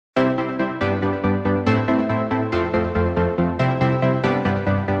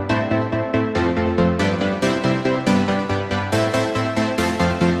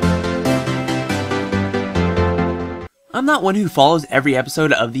I'm not one who follows every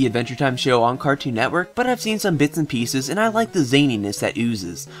episode of the Adventure Time show on Cartoon Network, but I've seen some bits and pieces and I like the zaniness that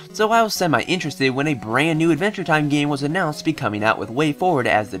oozes, so I was semi-interested when a brand new Adventure Time game was announced to be coming out with WayForward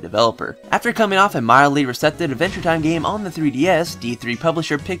as the developer. After coming off a mildly receptive Adventure Time game on the 3DS, D3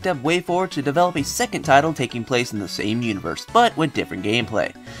 publisher picked up WayForward to develop a second title taking place in the same universe, but with different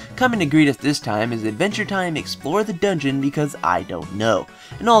gameplay. Coming to greet us this time is Adventure Time Explore the Dungeon because I don't know.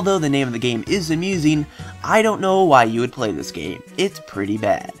 And although the name of the game is amusing, I don't know why you would play this game. It's pretty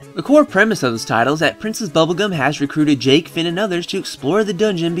bad. The core premise of this title is that Princess Bubblegum has recruited Jake, Finn, and others to explore the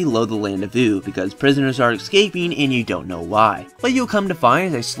dungeon below the Land of Ooo because prisoners are escaping and you don't know why. What you'll come to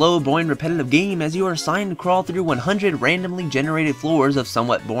find is a slow, boring, repetitive game as you are assigned to crawl through 100 randomly generated floors of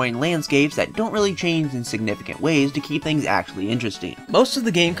somewhat boring landscapes that don't really change in significant ways to keep things actually interesting. Most of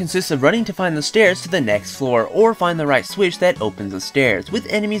the game consists of running to find the stairs to the next floor or find the right switch that opens the stairs, with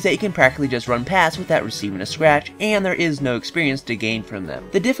enemies that you can practically just run past without receiving a scratch, and there is no experience to gain from them.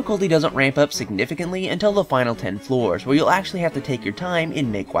 The difficulty doesn't ramp up significantly until the final 10 floors, where you'll actually have to take your time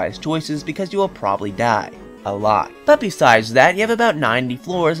and make wise choices because you will probably die. A lot. But besides that, you have about 90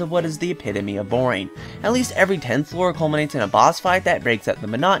 floors of what is the epitome of boring. At least every 10th floor culminates in a boss fight that breaks up the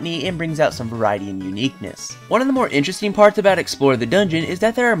monotony and brings out some variety and uniqueness. One of the more interesting parts about Explore the Dungeon is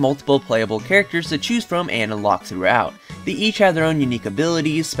that there are multiple playable characters to choose from and unlock throughout. They each have their own unique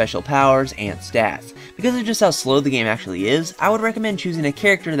abilities, special powers, and stats. Because of just how slow the game actually is, I would recommend choosing a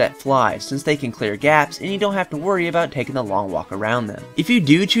character that flies, since they can clear gaps and you don't have to worry about taking the long walk around them. If you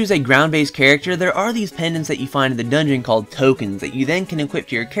do choose a ground-based character, there are these pendants that you find in the dungeon called tokens that you then can equip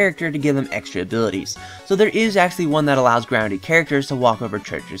to your character to give them extra abilities. So there is actually one that allows grounded characters to walk over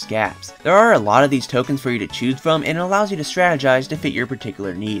treacherous gaps. There are a lot of these tokens for you to choose from and it allows you to strategize to fit your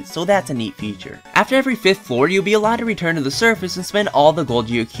particular needs, so that's a neat feature. After every 5th floor, you'll be allowed to return to the surface and spend all the gold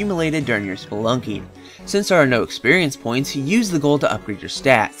you accumulated during your spelunking. Since there are no experience points, you use the gold to upgrade your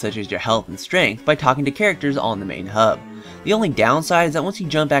stats, such as your health and strength, by talking to characters on the main hub. The only downside is that once you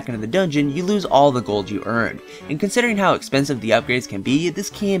jump back into the dungeon, you lose all the gold you earned, and considering how expensive the upgrades can be, this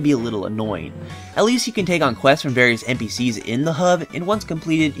can be a little annoying. At least you can take on quests from various NPCs in the hub, and once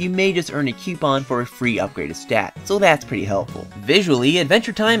completed, you may just earn a coupon for a free upgraded stat, so that's pretty helpful. Visually,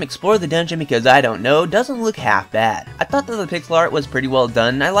 Adventure Time Explore the Dungeon because I don't know doesn't look half bad. I thought that the pixel art was pretty well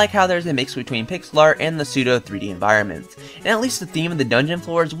done, and I like how there's a mix between pixel art and the pseudo 3D environments, and at least the theme of the dungeon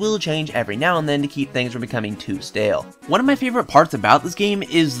floors will change every now and then to keep things from becoming too stale. One of my favorite parts about this game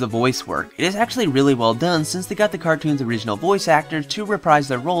is the voice work. It is actually really well done since they got the cartoon's original voice actors to reprise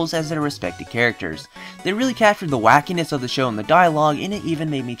their roles as their respective characters. They really captured the wackiness of the show in the dialogue, and it even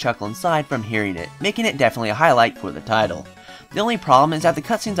made me chuckle inside from hearing it, making it definitely a highlight for the title. The only problem is that the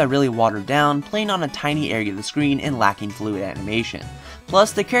cutscenes are really watered down, playing on a tiny area of the screen and lacking fluid animation.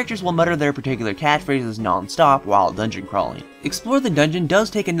 Plus, the characters will mutter their particular catchphrases non-stop while dungeon crawling. Explore the Dungeon does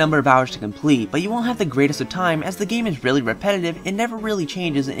take a number of hours to complete, but you won't have the greatest of time as the game is really repetitive and never really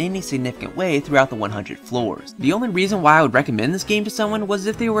changes in any significant way throughout the 100 floors. The only reason why I would recommend this game to someone was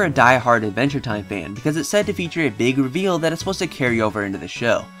if they were a die-hard Adventure Time fan, because it's said to feature a big reveal that is supposed to carry over into the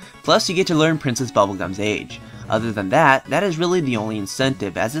show. Plus, you get to learn Princess Bubblegum's age. Other than that, that is really the only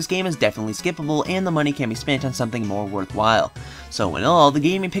incentive, as this game is definitely skippable and the money can be spent on something more worthwhile. So in all, the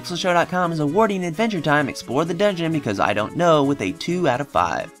GamingPixelShow.com is awarding Adventure Time Explore the Dungeon because I don't know with a 2 out of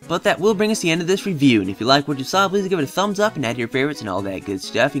 5. But that will bring us to the end of this review, and if you like what you saw, please give it a thumbs up and add your favorites and all that good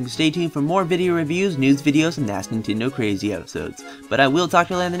stuff. You can stay tuned for more video reviews, news videos, and Ask Nintendo Crazy episodes. But I will talk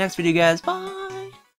to you later in the next video, guys. Bye!